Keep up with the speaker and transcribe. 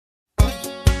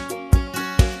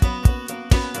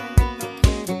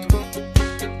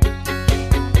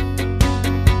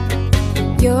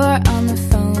You're on the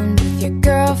phone with your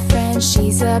girlfriend.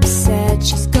 She's upset,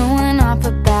 she's going off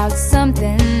about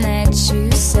something that you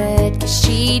said, 'cause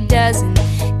she doesn't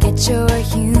get your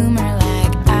humor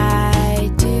like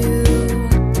I do.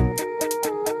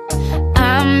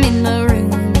 I'm in the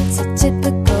room, it's a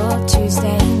typical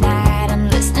Tuesday night. I'm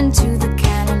listening to the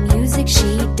kind of music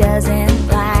she doesn't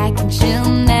like, and she'll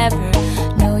never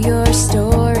know your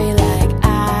story like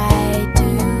I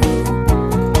do.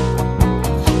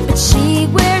 But she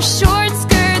wears short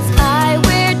skirts, I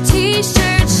wear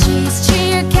t-shirts. She's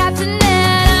cheer captain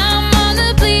and I'm on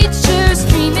the bleachers,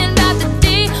 dreaming about the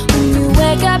day when you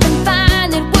wake up and find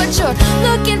that what you're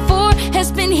looking for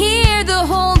has been here the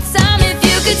whole time. If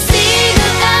you could see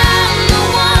that I'm the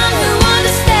one who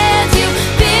understands you,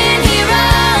 been here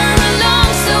all along,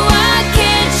 so why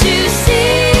can't you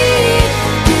see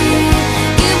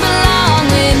you belong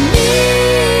with me?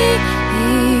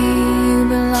 You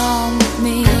belong with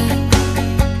me.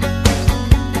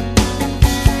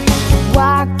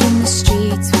 Walking the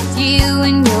streets with you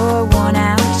in your worn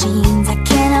out jeans, I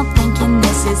can't help thinking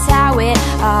this is how it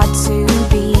ought to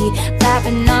be.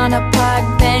 Laughing on a park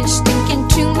bench, thinking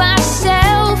to myself,